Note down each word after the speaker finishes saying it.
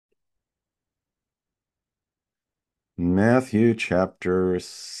Matthew chapter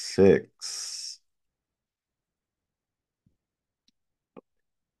 6.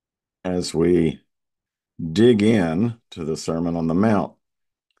 As we dig in to the Sermon on the Mount,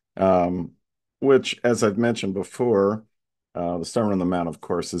 um, which, as I've mentioned before, the Sermon on the Mount, of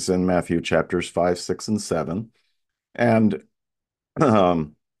course, is in Matthew chapters 5, 6, and 7. And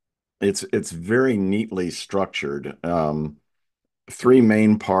um, it's very neatly structured. Three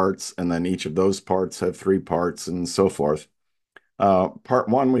main parts, and then each of those parts have three parts, and so forth. Part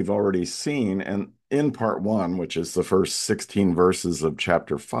one we've already seen, and in part one, which is the first 16 verses of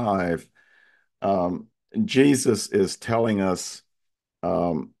chapter 5, um, Jesus is telling us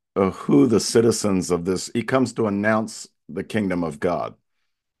who the citizens of this, he comes to announce the kingdom of God.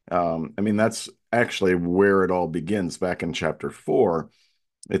 I mean, that's actually where it all begins back in chapter 4.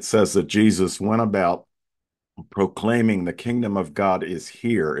 It says that Jesus went about proclaiming the kingdom of God is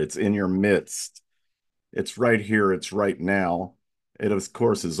here, it's in your midst. It's right here, it's right now. It, of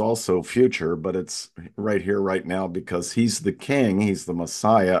course, is also future, but it's right here, right now, because he's the king, he's the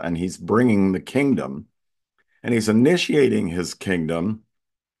Messiah, and he's bringing the kingdom. And he's initiating his kingdom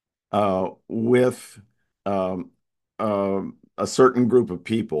with um, a certain group of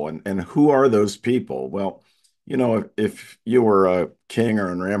people. And who are those people? Well, you know, if you were a king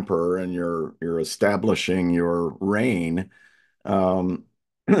or an emperor and you're establishing your reign, um,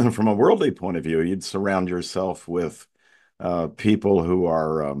 from a worldly point of view, you'd surround yourself with people who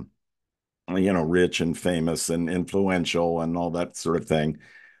are, rich and famous and influential and all that sort of thing.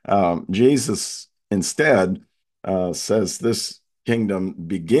 Jesus instead says this kingdom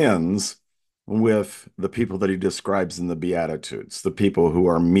begins with the people that he describes in the Beatitudes, the people who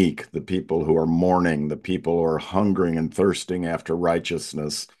are meek, the people who are mourning, the people who are hungering and thirsting after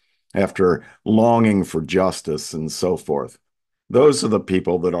righteousness, after longing for justice, and so forth. Those are the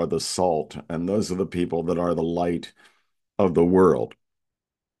people that are the salt, and those are the people that are the light of the world.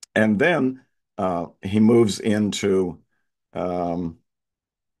 And then he moves into, um,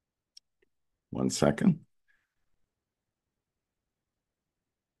 one second,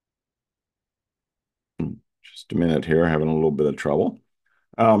 just a minute here, having a little bit of trouble.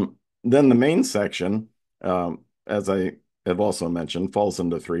 Then the main section, as I have also mentioned, falls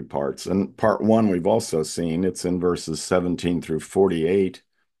into three parts. And part one, we've also seen, it's in verses 17 through 48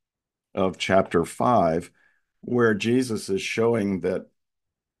 of chapter 5, where Jesus is showing that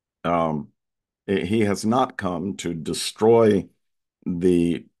um, he has not come to destroy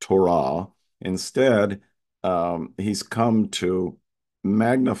the Torah. Instead, he's come to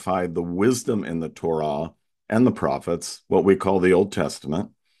magnify the wisdom in the Torah and the prophets, what we call the Old Testament,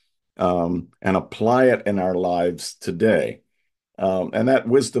 and apply it in our lives today. And that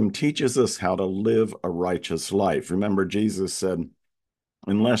wisdom teaches us how to live a righteous life. Remember, Jesus said,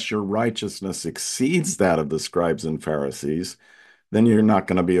 unless your righteousness exceeds that of the scribes and Pharisees, then you're not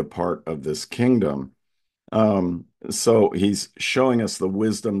going to be a part of this kingdom. So he's showing us the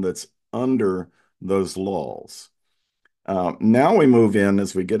wisdom that's under those laws. Now we move in,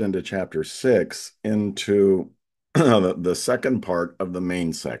 as we get into chapter 6, into the second part of the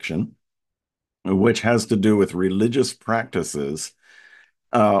main section, which has to do with religious practices,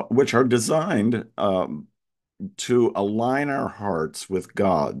 which are designed to align our hearts with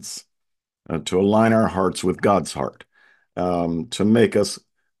God's, to align our hearts with God's heart, to make us,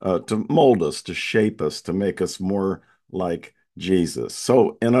 to mold us, to shape us, to make us more like Jesus.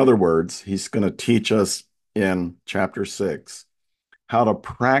 So, in other words, he's going to teach us in chapter 6 how to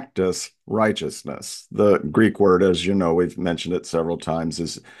practice righteousness. The Greek word, as you know, we've mentioned it several times,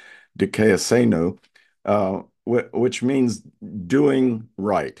 is dikaioseno, which means doing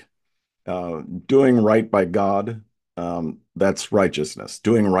right. Doing right by God, that's righteousness.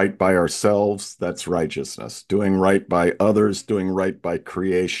 Doing right by ourselves, that's righteousness. Doing right by others, doing right by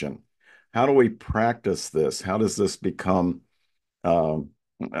creation. How do we practice this? How does this become, um,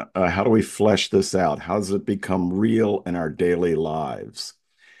 how do we flesh this out? How does it become real in our daily lives?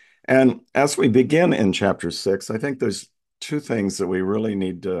 And as we begin in chapter 6, I think there's two things that we really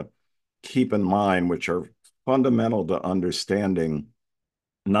need to keep in mind, which are fundamental to understanding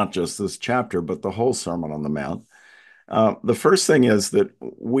not just this chapter, but the whole Sermon on the Mount. The first thing is that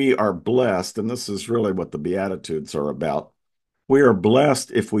we are blessed, and this is really what the Beatitudes are about. We are blessed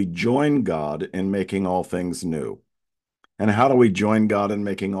if we join God in making all things new. And how do we join God in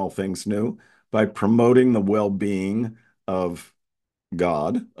making all things new? By promoting the well being of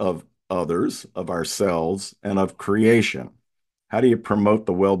God, of others, of ourselves, and of creation. How do you promote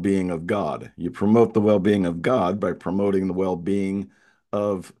the well being of God? You promote the well being of God by promoting the well being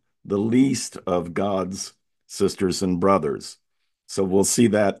of the least of God's sisters and brothers. So we'll see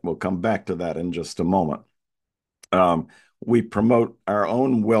that. We'll come back to that in just a moment. Um, we promote our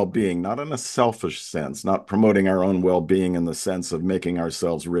own well-being, not in a selfish sense, not promoting our own well-being in the sense of making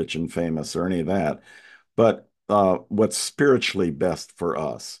ourselves rich and famous or any of that, but what's spiritually best for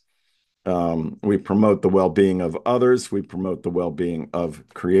us. We promote the well-being of others. We promote the well-being of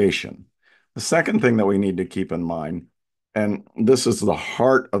creation. The second thing that we need to keep in mind, and this is the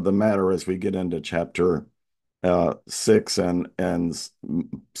heart of the matter as we get into chapter 6 and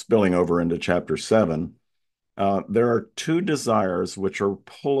spilling over into chapter 7, there are two desires which are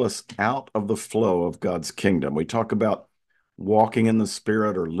pull us out of the flow of God's kingdom. We talk about walking in the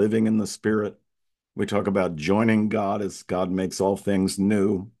Spirit or living in the Spirit. We talk about joining God as God makes all things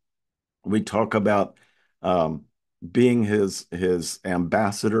new. We talk about um, being his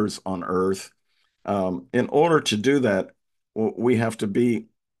ambassadors on earth. In order to do that, we have to be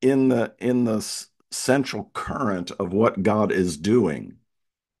in the central current of what God is doing.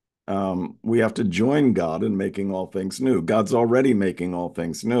 We have to join God in making all things new. God's already making all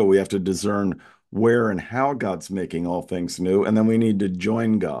things new. We have to discern where and how God's making all things new, and then we need to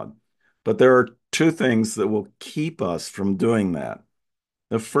join God. But there are two things that will keep us from doing that.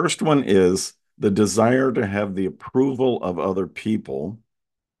 The first one is the desire to have the approval of other people.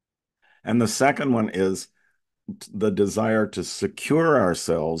 And the second one is the desire to secure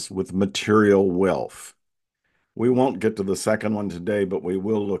ourselves with material wealth. We won't get to the second one today, but we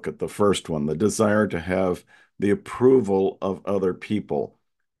will look at the first one, the desire to have the approval of other people.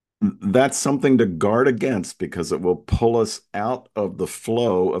 That's something to guard against because it will pull us out of the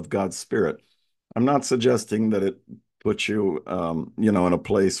flow of God's Spirit. I'm not suggesting that it puts you, in a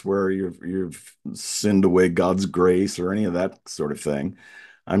place where you've sinned away God's grace or any of that sort of thing.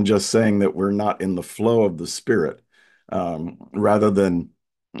 I'm just saying that we're not in the flow of the Spirit, rather than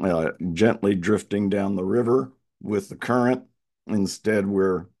gently drifting down the river with the current. Instead,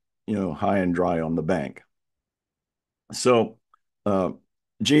 we're, high and dry on the bank. So, uh,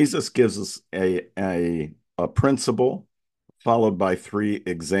 Jesus gives us a principle followed by three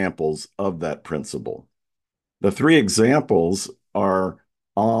examples of that principle. The three examples are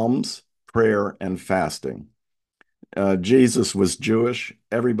alms, prayer, and fasting. Jesus was Jewish.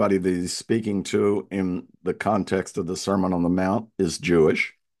 Everybody that he's speaking to in the context of the Sermon on the Mount is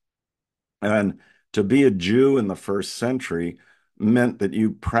Jewish. And to be a Jew in the first century meant that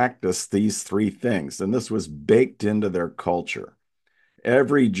you practice these three things. And this was baked into their culture.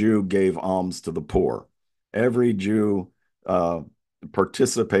 Every Jew gave alms to the poor. Every Jew uh,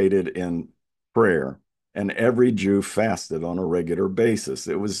 participated in prayer, and every Jew fasted on a regular basis.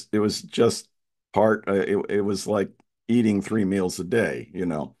 It was just part. It was like eating 3 meals a day.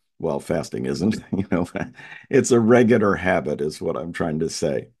 Well, fasting isn't. It's a regular habit, is what I'm trying to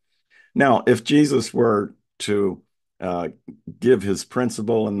say. Now, if Jesus were to uh, give his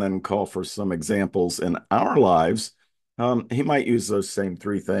principle and then call for some examples in our lives, he might use those same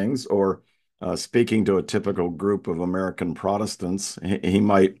three things. Or speaking to a typical group of American Protestants, he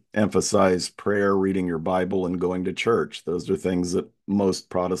might emphasize prayer, reading your Bible, and going to church. Those are things that most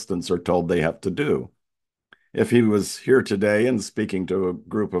Protestants are told they have to do. If he was here today and speaking to a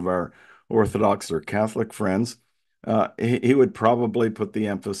group of our Orthodox or Catholic friends, he would probably put the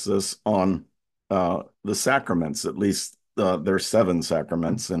emphasis on the sacraments. At least there's 7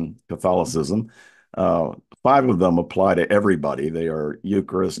 sacraments in Catholicism. Uh, 5 of them apply to everybody. They are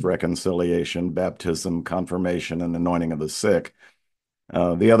Eucharist, reconciliation, baptism, confirmation, and anointing of the sick.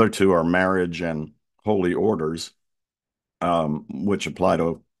 The other 2 are marriage and holy orders, which apply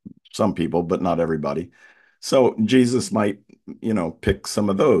to some people, but not everybody. So Jesus might, pick some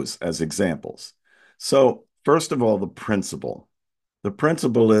of those as examples. So, first of all, the principle. The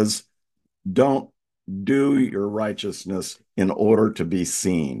principle is don't do your righteousness in order to be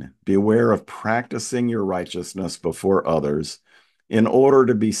seen. Beware of practicing your righteousness before others in order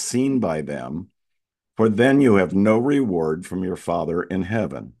to be seen by them, for then you have no reward from your Father in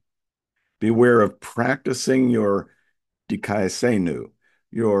heaven. Beware of practicing your dikaiosenu,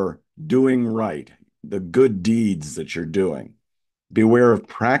 you're doing right, the good deeds that you're doing. Beware of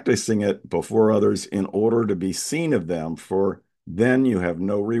practicing it before others in order to be seen of them, for then you have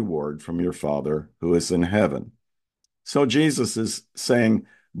no reward from your Father who is in heaven. So Jesus is saying,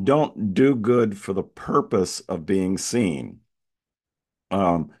 don't do good for the purpose of being seen.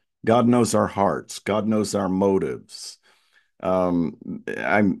 Um, God knows our hearts. God knows our motives. Um,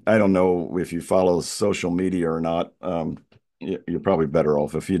 I don't know if you follow social media or not. You're probably better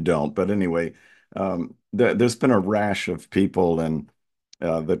off if you don't. But anyway, there's been a rash of people and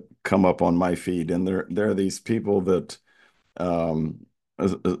that come up on my feed, and there are these people that um,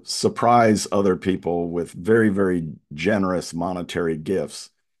 surprise other people with very, very generous monetary gifts.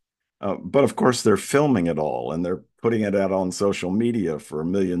 But of course, they're filming it all and they're putting it out on social media for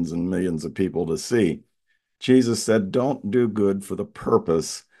millions and millions of people to see. Jesus said, don't do good for the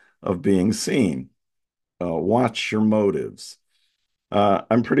purpose of being seen. Watch your motives.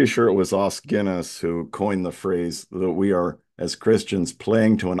 I'm pretty sure it was Os Guinness who coined the phrase that we are, as Christians,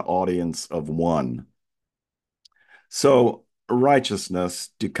 playing to an audience of one. So righteousness,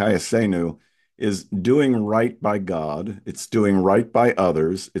 dikaiosenu, is doing right by God. It's doing right by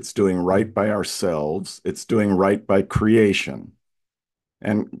others. It's doing right by ourselves. It's doing right by creation.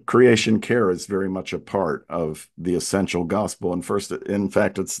 And creation care is very much a part of the essential gospel. And first, in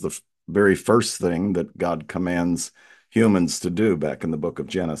fact, it's the very first thing that God commands humans to do back in the book of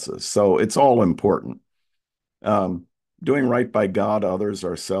Genesis. So it's all important. Um, Doing right by God, others,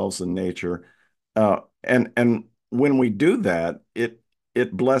 ourselves, and nature. And when we do that,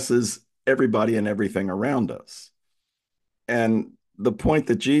 it blesses everybody and everything around us. And the point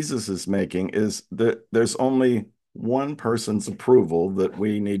that Jesus is making is that there's only one person's approval that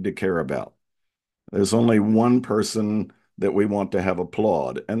we need to care about. There's only one person that we want to have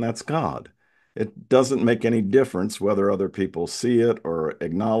applaud, and that's God. It doesn't make any difference whether other people see it or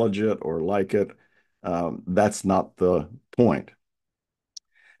acknowledge it or like it. That's not the point.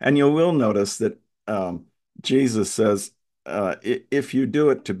 And you will notice that Jesus says, if you do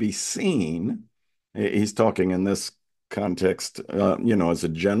it to be seen, he's talking in this context, as a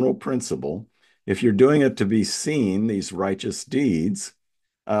general principle. If you're doing it to be seen, these righteous deeds,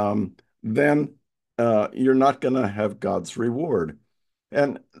 then you're not going to have God's reward.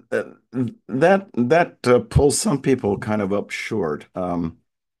 And that pulls some people kind of up short.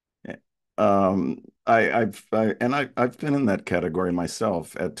 I've been in that category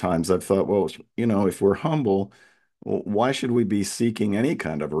myself at times. I've thought, well, if we're humble, why should we be seeking any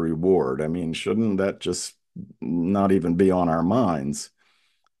kind of a reward? I mean, shouldn't that just not even be on our minds?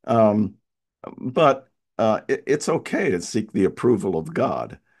 Um, but it's okay to seek the approval of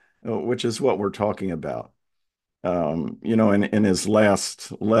God, which is what we're talking about. In his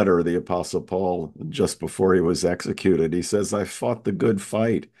last letter, the Apostle Paul, just before he was executed, he says, I fought the good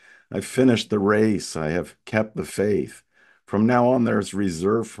fight. I finished the race. I have kept the faith. From now on, there is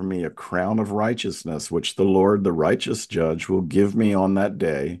reserved for me a crown of righteousness, which the Lord, the righteous judge, will give me on that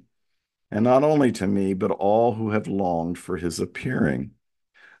day, and not only to me, but all who have longed for his appearing.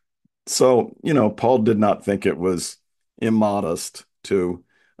 So, Paul did not think it was immodest to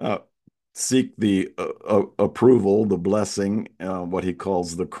uh, seek the approval, the blessing, what he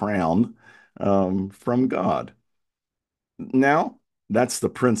calls the crown, from God. Now, that's the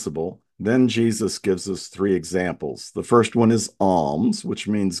principle. Then Jesus gives us three examples. The first one is alms, which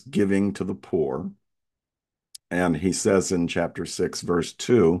means giving to the poor. And he says in chapter 6, verse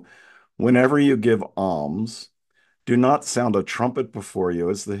 2, whenever you give alms, do not sound a trumpet before you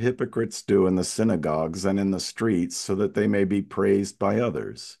as the hypocrites do in the synagogues and in the streets, so that they may be praised by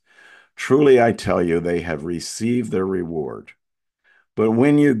others. Truly, I tell you, they have received their reward. But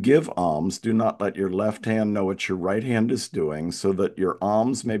when you give alms, do not let your left hand know what your right hand is doing, so that your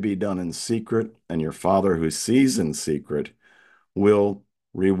alms may be done in secret, and your Father who sees in secret will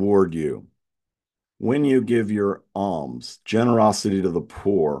reward you. When you give your alms, generosity to the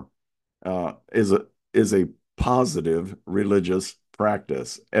poor is a positive religious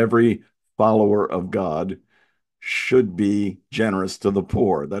practice. Every follower of God should be generous to the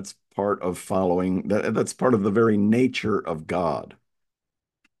poor. That's part of following that's part of the very nature of God.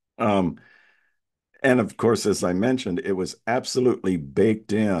 Um, and of course, as I mentioned, it was absolutely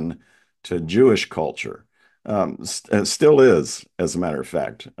baked in to Jewish culture. Still is, as a matter of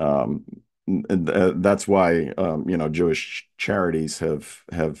fact. That's why Jewish charities have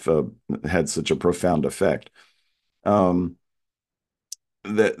had such a profound effect. Um,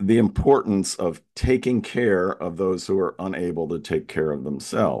 the importance of taking care of those who are unable to take care of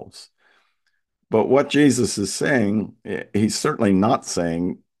themselves. But what Jesus is saying, he's certainly not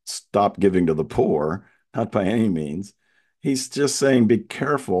saying stop giving to the poor, not by any means. He's just saying be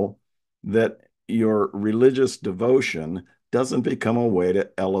careful that your religious devotion doesn't become a way to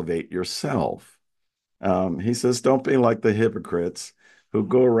elevate yourself. He says, don't be like the hypocrites who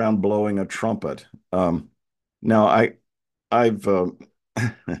go around blowing a trumpet. Now, I've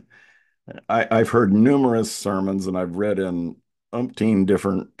I've heard numerous sermons and I've read in umpteen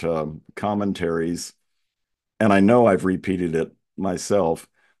different commentaries, and I know I've repeated it myself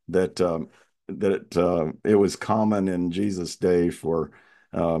that it was common in Jesus' day for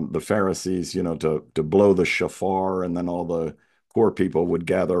the Pharisees, to blow the shofar, and then all the poor people would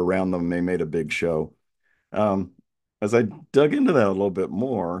gather around them and they made a big show. Um, as I dug into that a little bit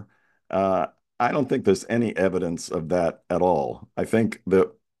more, uh, I don't think there's any evidence of that at all. I think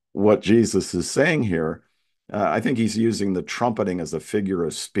that what Jesus is saying here, I think he's using the trumpeting as a figure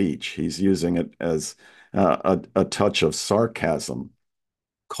of speech. He's using it as a touch of sarcasm,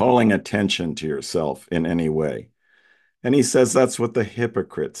 calling attention to yourself in any way. And he says that's what the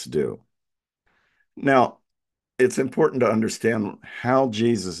hypocrites do. Now, it's important to understand how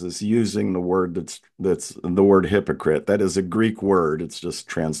Jesus is using the word that's the word hypocrite. That is a Greek word. It's just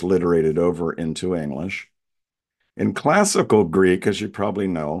transliterated over into English. In classical Greek, as you probably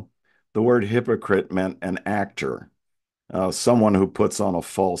know, the word hypocrite meant an actor, someone who puts on a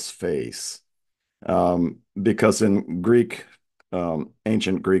false face. Because in Greek,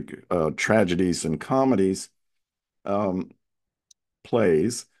 ancient Greek tragedies and comedies, um,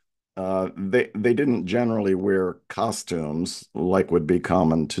 plays, they didn't generally wear costumes like would be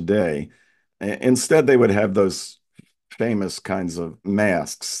common today. Instead, they would have those famous kinds of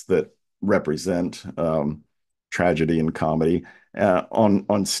masks that represent tragedy and comedy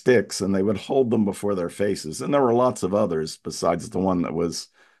on sticks, and they would hold them before their faces. And there were lots of others besides the one that was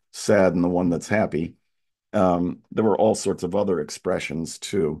sad and the one that's happy. There were all sorts of other expressions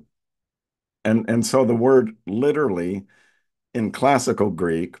too. And so the word literally in classical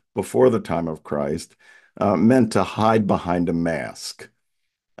Greek before the time of Christ meant to hide behind a mask.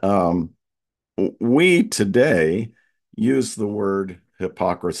 Um, we today use the word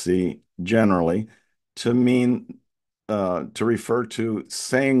hypocrisy generally to mean to refer to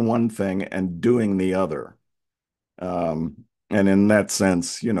saying one thing and doing the other. And in that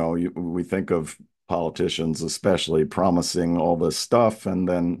sense, we think of politicians, especially promising all this stuff and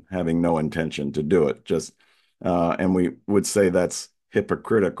then having no intention to do it. And we would say that's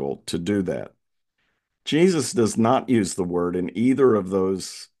hypocritical to do that. Jesus does not use the word in either of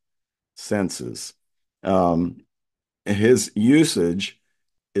those senses. Um, his usage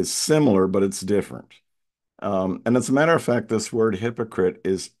is similar, but it's different. And as a matter of fact, this word hypocrite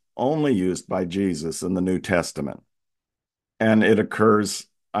is only used by Jesus in the New Testament. And it occurs,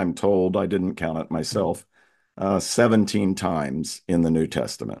 I'm told, I didn't count it myself, 17 times in the New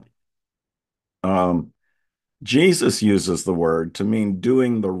Testament. Um, Jesus uses the word to mean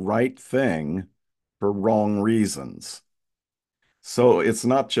doing the right thing for wrong reasons. So it's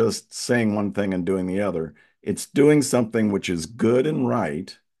not just saying one thing and doing the other. It's doing something which is good and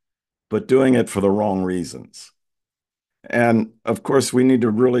right, but doing it for the wrong reasons. And of course, we need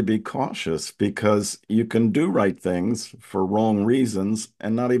to really be cautious because you can do right things for wrong reasons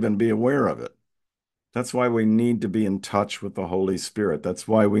and not even be aware of it. That's why we need to be in touch with the Holy Spirit. That's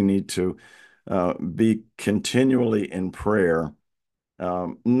why we need to be continually in prayer.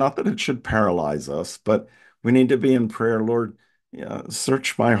 Not that it should paralyze us, but we need to be in prayer. Lord,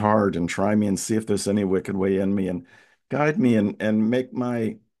 search my heart and try me and see if there's any wicked way in me and guide me and make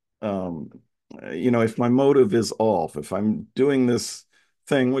um, if my motive is off, if I'm doing this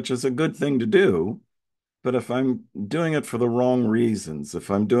thing, which is a good thing to do, but if I'm doing it for the wrong reasons, if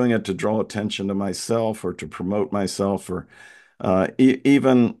I'm doing it to draw attention to myself or to promote myself or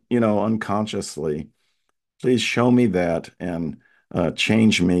even, unconsciously, please show me that and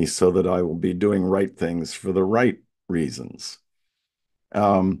change me so that I will be doing right things for the right reasons.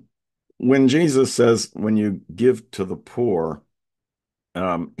 Um, when Jesus says, when you give to the poor,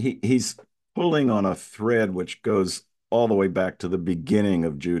 he's pulling on a thread which goes all the way back to the beginning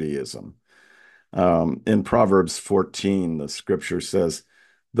of Judaism. In Proverbs 14, the scripture says,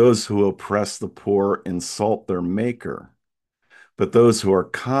 those who oppress the poor insult their maker, but those who are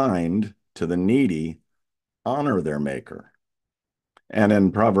kind to the needy honor their maker. And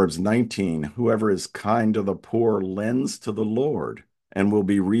in Proverbs 19, whoever is kind to the poor lends to the Lord and will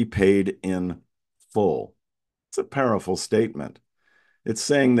be repaid in full. It's a powerful statement. It's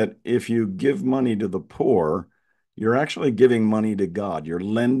saying that if you give money to the poor, you're actually giving money to God. You're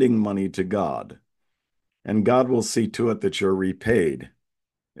lending money to God, and God will see to it that you're repaid.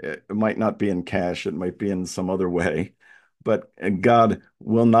 It might not be in cash, it might be in some other way, but God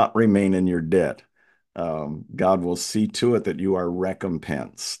will not remain in your debt. God will see to it that you are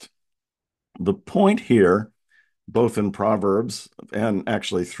recompensed. The point here, both in Proverbs and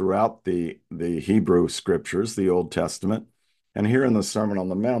actually throughout the Hebrew scriptures, the Old Testament, and here in the Sermon on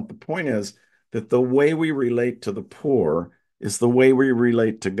the Mount, the point is that the way we relate to the poor is the way we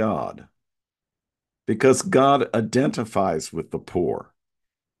relate to God, because God identifies with the poor.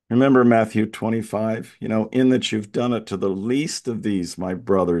 Remember Matthew 25, in that you've done it to the least of these, my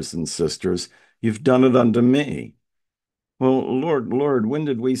brothers and sisters, you've done it unto me. Well, Lord, when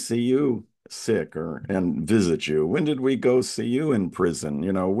did we see you sick or and visit you? When did we go see you in prison?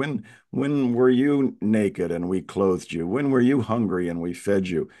 When were you naked and we clothed you? When were you hungry and we fed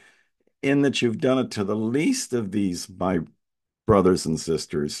you? In that you've done it to the least of these, my brothers and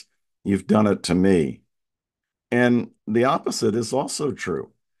sisters. You've done it to me. And the opposite is also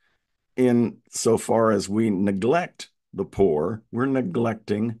true. In so far as we neglect the poor, we're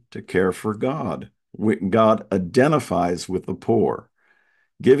neglecting to care for God. God identifies with the poor.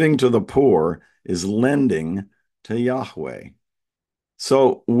 Giving to the poor is lending to Yahweh.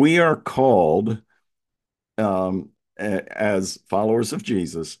 So we are called, as followers of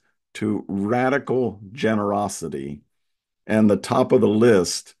Jesus, to radical generosity. And the top of the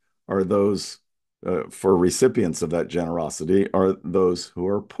list are those, for recipients of that generosity, are those who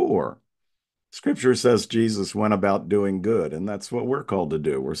are poor. Scripture says Jesus went about doing good, and that's what we're called to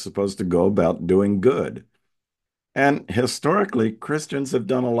do. We're supposed to go about doing good. And historically, Christians have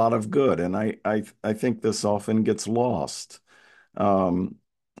done a lot of good, and I think this often gets lost. Um,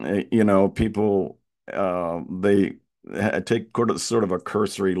 People they take sort of a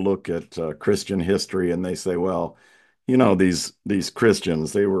cursory look at Christian history, and they say, well, these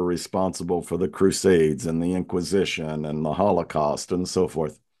Christians, they were responsible for the Crusades and the Inquisition and the Holocaust and so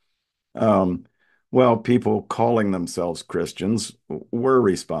forth. Um, well, people calling themselves Christians were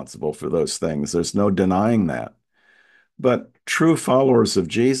responsible for those things. There's no denying that. But true followers of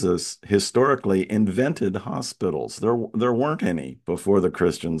Jesus historically invented hospitals. There weren't any before the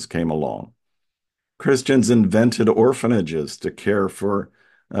Christians came along. Christians invented orphanages to care for,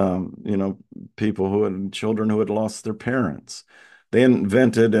 people who had children who had lost their parents. They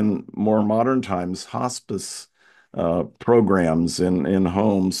invented in more modern times hospice programs in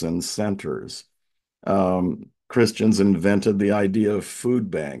homes and centers. Christians invented the idea of food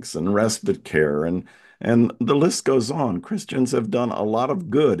banks and respite care, and the list goes on. Christians have done a lot of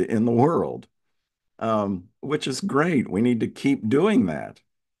good in the world, which is great. We need to keep doing that.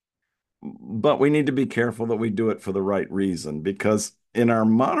 But we need to be careful that we do it for the right reason, because in our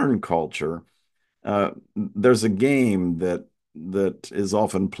modern culture, there's a game that is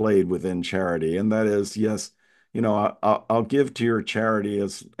often played within charity, and that is, yes, I'll give to your charity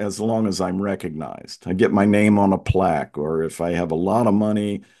as long as I'm recognized. I get my name on a plaque, or if I have a lot of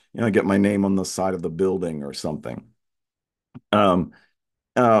money, I get my name on the side of the building or something. Um,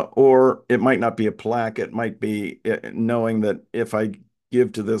 or it might not be a plaque. It might be knowing that if I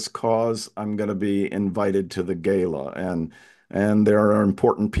give to this cause, I'm going to be invited to the gala, and there are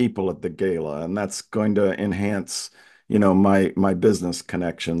important people at the gala, and that's going to enhance, my business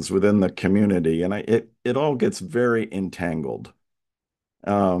connections within the community, and it all gets very entangled.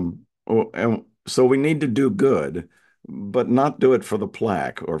 And so we need to do good, but not do it for the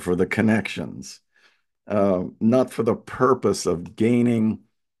plaque or for the connections, not for the purpose of gaining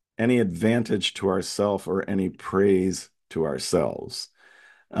any advantage to ourselves or any praise to ourselves.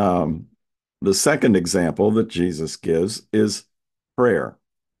 Um, the second example that Jesus gives is prayer.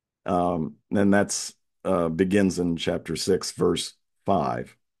 And that's begins in chapter 6, verse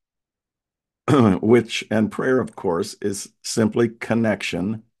 5, and prayer, of course, is simply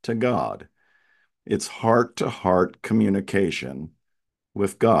connection to God. It's heart to heart communication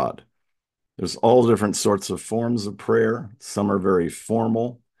with God. There's all different sorts of forms of prayer. Some are very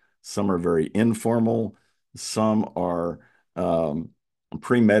formal, some are very informal, some are um,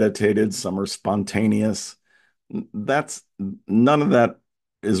 premeditated, some are spontaneous. That's None of that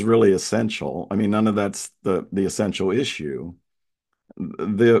is really essential. I mean, none of that's the essential issue.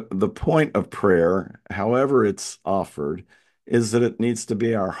 The point of prayer, however it's offered, is that it needs to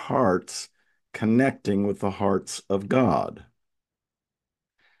be our hearts connecting with the hearts of God.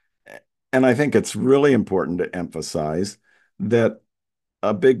 And I think it's really important to emphasize that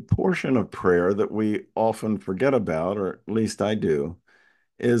a big portion of prayer that we often forget about, or at least I do,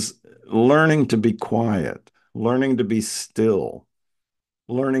 is learning to be quiet, learning to be still,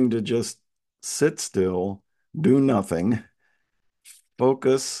 learning to just sit still, do nothing,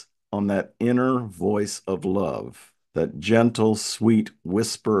 focus on that inner voice of love, that gentle, sweet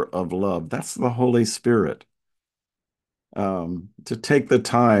whisper of love. That's the Holy Spirit. To take the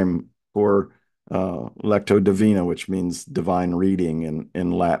time for lectio divina, which means divine reading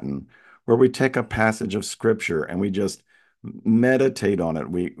in Latin, where we take a passage of scripture and we just meditate on it.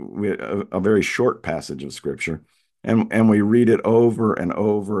 A very short passage of scripture, and we read it over and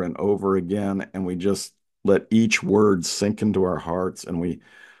over and over again, and we just let each word sink into our hearts, and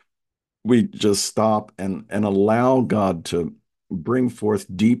we just stop and allow God to bring forth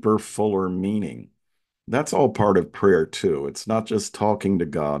deeper, fuller meaning. That's all part of prayer too. It's not just talking to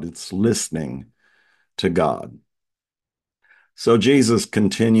God, it's listening to God. So Jesus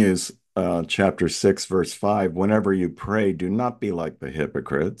continues, chapter 6, verse 5, whenever you pray, do not be like the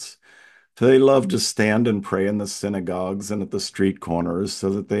hypocrites, for they love to stand and pray in the synagogues and at the street corners so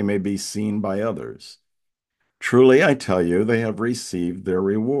that they may be seen by others. Truly, I tell you, they have received their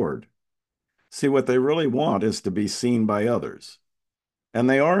reward. See, what they really want is to be seen by others, and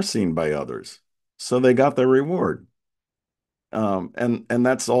they are seen by others. So they got their reward. And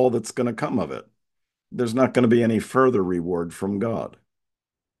that's all that's going to come of it. There's not going to be any further reward from God.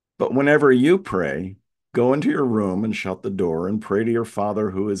 But whenever you pray, go into your room and shut the door and pray to your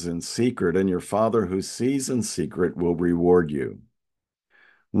Father who is in secret, and your Father who sees in secret will reward you.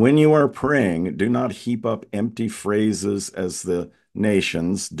 When you are praying, do not heap up empty phrases as the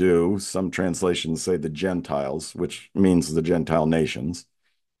nations do. Some translations say the Gentiles, which means the Gentile nations,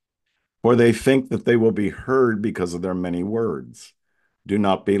 for they think that they will be heard because of their many words. Do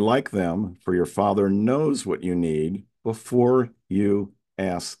not be like them, for your Father knows what you need before you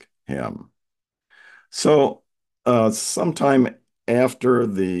ask him. So, sometime after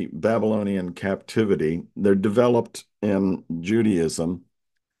the Babylonian captivity, there developed in Judaism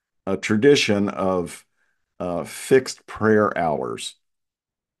a tradition of fixed prayer hours.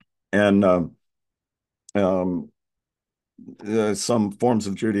 And um, some forms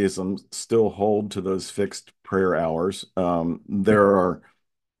of Judaism still hold to those fixed prayer hours. There are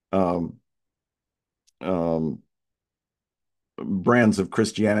um, um, brands of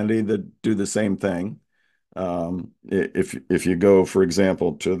Christianity that do the same thing. If you go, for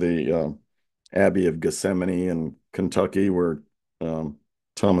example, to the Abbey of Gethsemane in Kentucky, where um,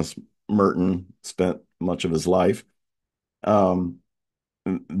 Thomas Merton spent much of his life, um,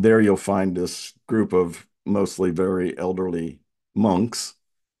 there you'll find this group of mostly very elderly monks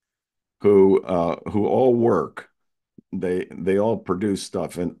who all work. They all produce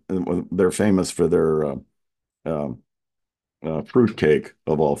stuff, and they're famous for their uh, fruitcake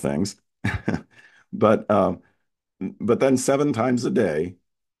of all things. but but then 7 times a day,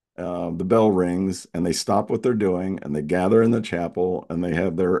 the bell rings, and they stop what they're doing, and they gather in the chapel, and they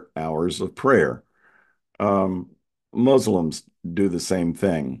have their hours of prayer. Um, Muslims do the same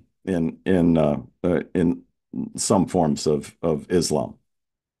thing in some forms of Islam.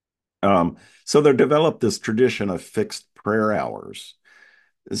 So they developed this tradition of fixed prayer hours.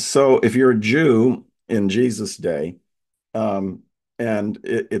 So if you're a Jew in Jesus' day, um, and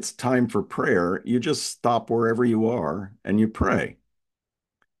it's time for prayer, you just stop wherever you are and you pray.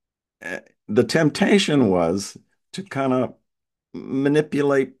 The temptation was to kind of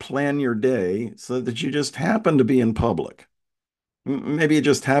manipulate, plan your day so that you just happen to be in public. Maybe you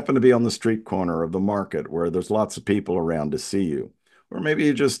just happen to be on the street corner of the market where there's lots of people around to see you. Or maybe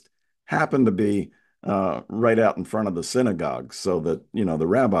you just happen to be right out in front of the synagogue so that, the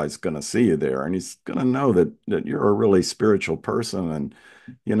rabbi's going to see you there and he's going to know that you're a really spiritual person and,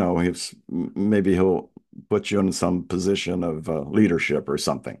 maybe he'll put you in some position of leadership or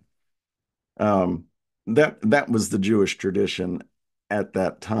something. Um, that was the Jewish tradition at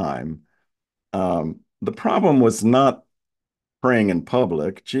that time. The problem was not praying in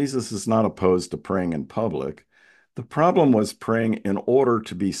public. Jesus is not opposed to praying in public. The problem was praying in order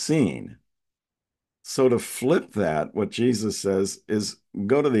to be seen. So to flip that, what Jesus says is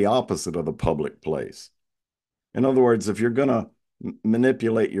go to the opposite of the public place. In other words, if you're going to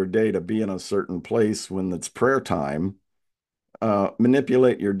manipulate your day to be in a certain place when it's prayer time,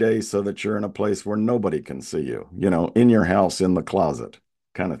 manipulate your day so that you're in a place where nobody can see you, in your house, in the closet,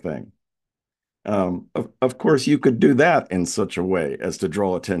 kind of thing. Of course, you could do that in such a way as to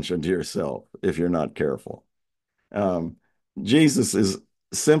draw attention to yourself if you're not careful. Um, Jesus is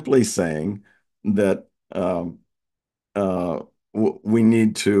simply saying that we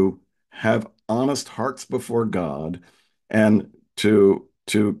need to have honest hearts before God and to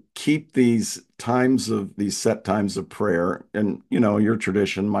keep these set times of prayer. And your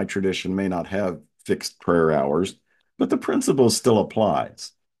tradition, my tradition may not have fixed prayer hours, but the principle still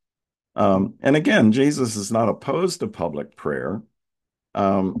applies. And again, Jesus is not opposed to public prayer.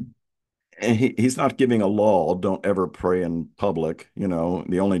 And he's not giving a law, don't ever pray in public.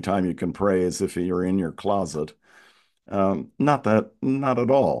 The only time you can pray is if you're in your closet. Not at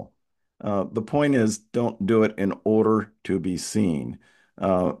all. The point is, don't do it in order to be seen.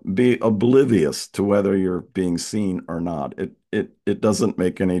 Be oblivious to whether you're being seen or not. It doesn't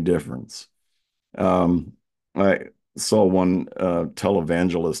make any difference. I saw one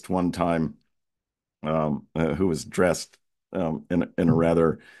televangelist one time who was dressed in a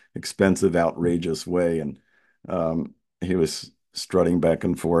rather expensive, outrageous way, and he was strutting back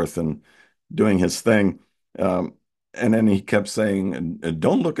and forth and doing his thing. Um, and then he kept saying,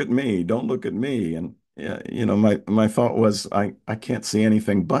 "Don't look at me, don't look at me." And yeah, my thought was, I can't see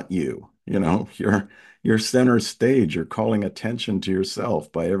anything but you. You're center stage. You're calling attention to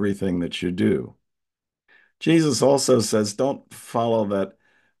yourself by everything that you do. Jesus also says, don't follow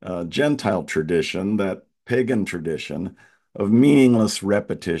that Gentile tradition, that pagan tradition of meaningless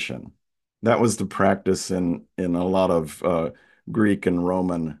repetition. That was the practice in a lot of Greek and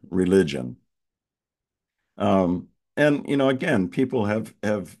Roman religion. Um, and again, people have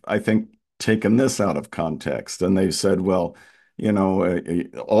I think taken this out of context, and they've said, well,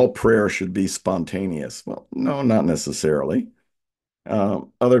 all prayer should be spontaneous. Well, no, not necessarily.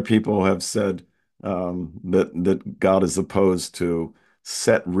 Other people have said that God is opposed to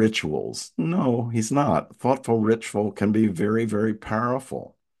set rituals. No, he's not. Thoughtful ritual can be very, very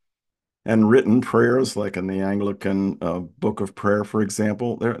powerful. And written prayers, like in the Anglican Book of Prayer, for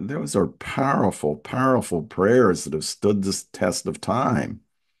example, those are powerful, powerful prayers that have stood this test of time.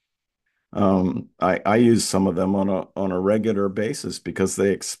 I use some of them on a regular basis because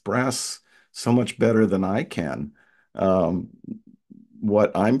they express so much better than I can um,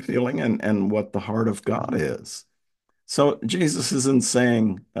 what I'm feeling and what the heart of God is. So Jesus isn't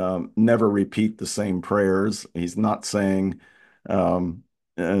saying never repeat the same prayers. He's not saying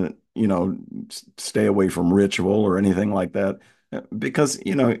stay away from ritual or anything like that, because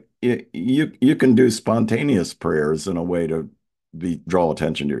you can do spontaneous prayers in a way to be draw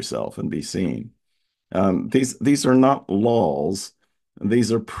attention to yourself and be seen. These are not laws;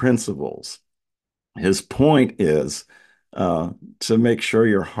 these are principles. His point is to make sure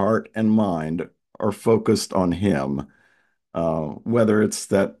your heart and mind are focused on Him, whether it's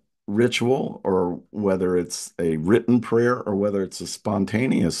that ritual or whether it's a written prayer or whether it's a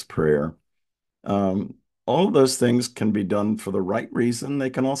spontaneous prayer. Um, all of those things can be done for the right reason. They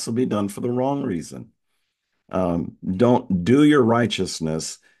can also be done for the wrong reason. Don't do your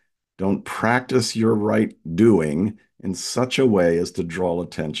righteousness, don't practice your right doing in such a way as to draw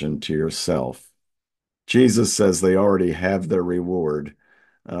attention to yourself. Jesus says they already have their reward.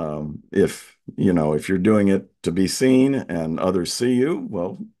 If you're doing it to be seen and others see you,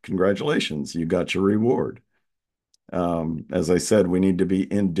 well, congratulations, you got your reward. As I said, we need to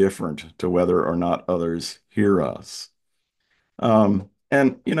be indifferent to whether or not others hear us.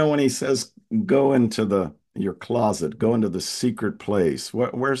 And when he says go into your closet, go into the secret place,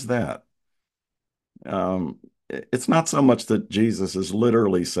 where's that? Um, it's not so much that Jesus is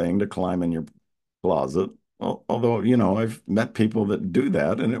literally saying to climb in your closet, although, I've met people that do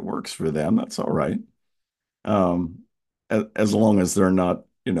that and it works for them. That's all right. As long as they're not,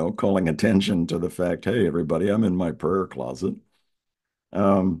 calling attention to the fact, hey, everybody, I'm in my prayer closet.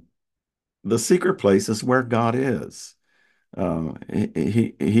 Um, the secret place is where God is.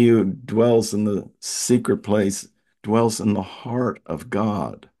 He who dwells in the secret place dwells in the heart of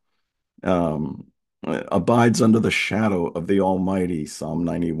God. Um, abides under the shadow of the Almighty, Psalm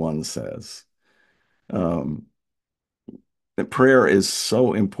 91 says. Um, prayer is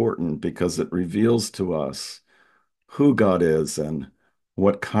so important because it reveals to us who God is and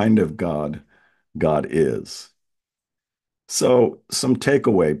what kind of God is. So, some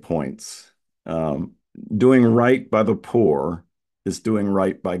takeaway points. Um, doing right by the poor is doing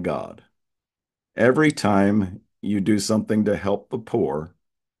right by God. Every time you do something to help the poor,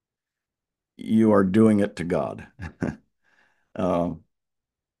 you are doing it to God. uh,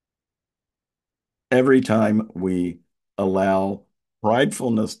 every time we allow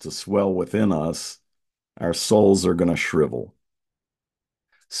pridefulness to swell within us, our souls are going to shrivel.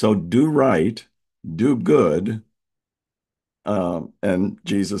 So do right, do good. And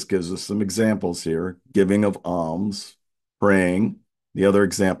Jesus gives us some examples here: giving of alms, praying. The other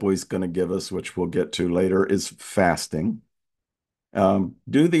example he's going to give us, which we'll get to later, is fasting.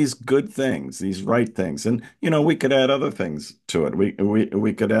 Do these good things, these right things, and we could add other things to it.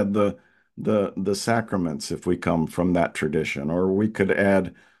 We could add the sacraments if we come from that tradition, or we could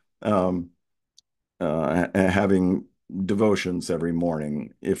add um, having devotions every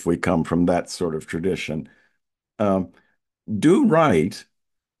morning if we come from that sort of tradition. Um, do right,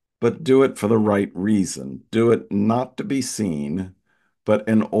 but do it for the right reason. Do it not to be seen, but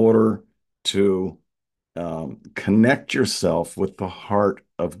in order to connect yourself with the heart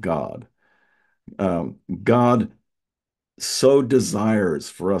of God. God so desires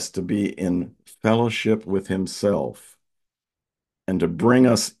for us to be in fellowship with Himself and to bring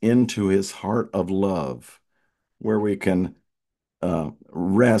us into His heart of love, where we can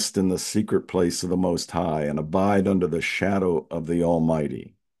rest in the secret place of the Most High and abide under the shadow of the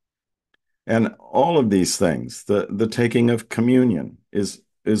Almighty. And all of these things, the taking of communion is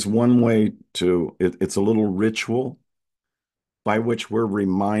one way it's a little ritual by which we're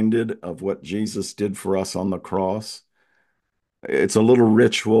reminded of what Jesus did for us on the cross. It's a little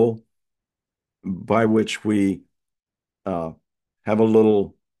ritual by which we uh, have a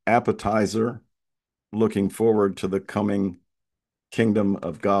little appetizer looking forward to the coming kingdom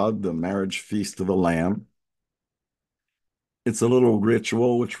of God, the marriage feast of the Lamb. It's a little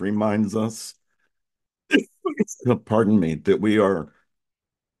ritual which reminds us, pardon me, that we are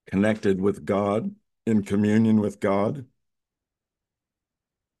connected with God, in communion with God,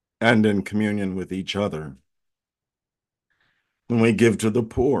 and in communion with each other. When we give to the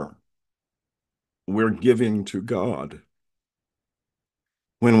poor, we're giving to God.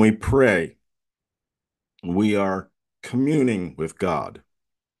 When we pray, we are communing with God.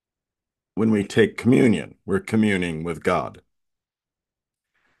 When we take communion, we're communing with God.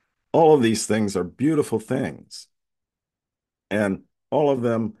 All of these things are beautiful things, and all of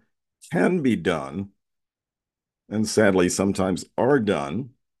them can be done, and sadly sometimes are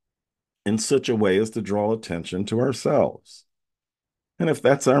done, in such a way as to draw attention to ourselves. And if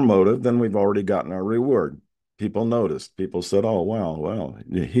that's our motive, then we've already gotten our reward. People noticed. People said, oh, wow, well,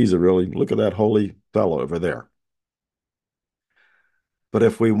 he's a really, look at that holy fellow over there. But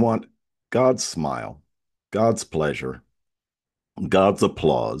if we want God's smile, God's pleasure, God's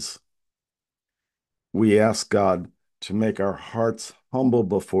applause, we ask God to make our hearts humble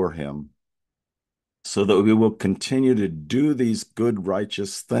before him so that we will continue to do these good,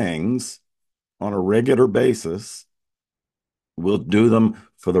 righteous things on a regular basis. We'll do them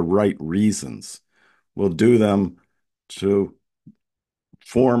for the right reasons. We'll do them to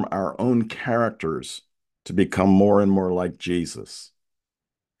form our own characters to become more and more like Jesus,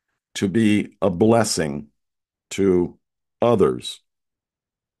 to be a blessing to others,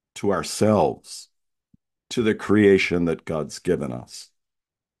 to ourselves, to the creation that God's given us,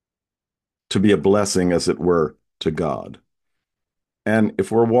 to be a blessing, as it were, to God. And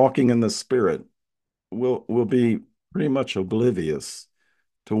if we're walking in the Spirit, we'll be pretty much oblivious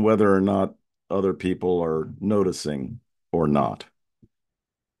to whether or not other people are noticing or not.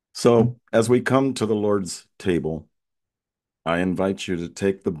 So, as we come to the Lord's table, I invite you to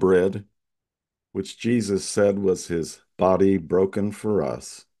take the bread, which Jesus said was his body broken for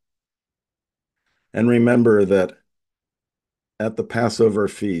us. And remember that at the Passover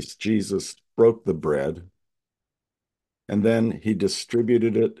feast, Jesus broke the bread, and then he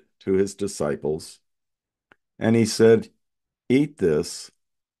distributed it to his disciples. And he said, eat this,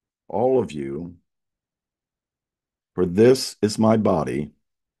 all of you, for this is my body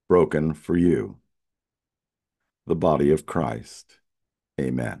broken for you, the body of Christ.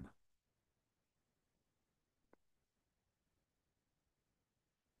 Amen.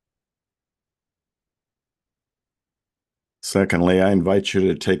 Secondly, I invite you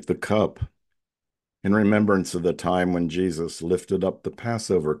to take the cup in remembrance of the time when Jesus lifted up the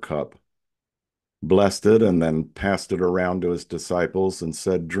Passover cup, blessed it, and then passed it around to his disciples and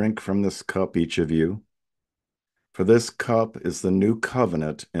said, drink from this cup, each of you, for this cup is the new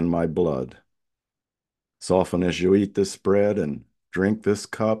covenant in my blood. As often as you eat this bread and drink this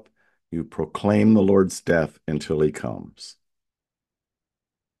cup, you proclaim the Lord's death until he comes.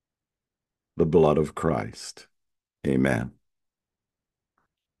 The blood of Christ. Amen.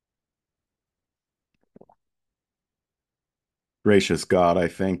 Gracious God, I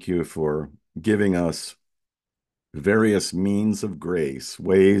thank you for giving us various means of grace,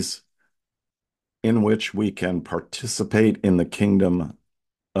 ways in which we can participate in the kingdom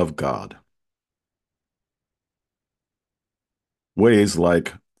of God. Ways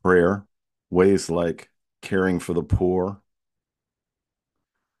like prayer, ways like caring for the poor,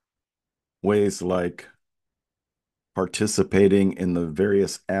 ways like participating in the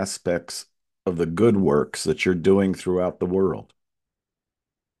various aspects of the good works that you're doing throughout the world.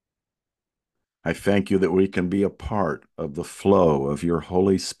 I thank you that we can be a part of the flow of your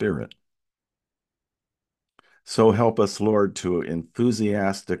Holy Spirit. So help us, Lord, to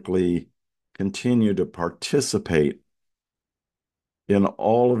enthusiastically continue to participate in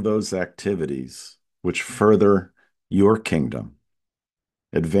all of those activities which further your kingdom,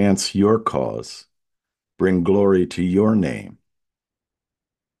 advance your cause, bring glory to your name.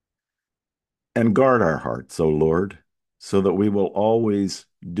 And guard our hearts, O Lord, so that we will always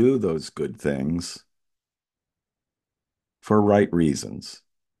do those good things for right reasons,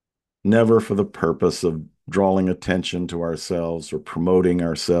 never for the purpose of drawing attention to ourselves or promoting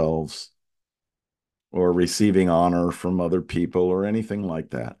ourselves or receiving honor from other people or anything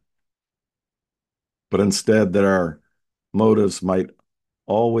like that. But instead, that our motives might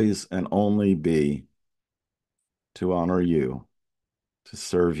always and only be to honor you, to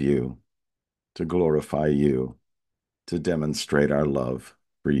serve you, to glorify you, to demonstrate our love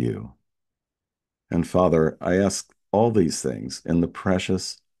for you. And Father, I ask all these things in the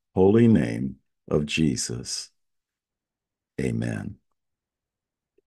precious, holy name of Jesus. Amen.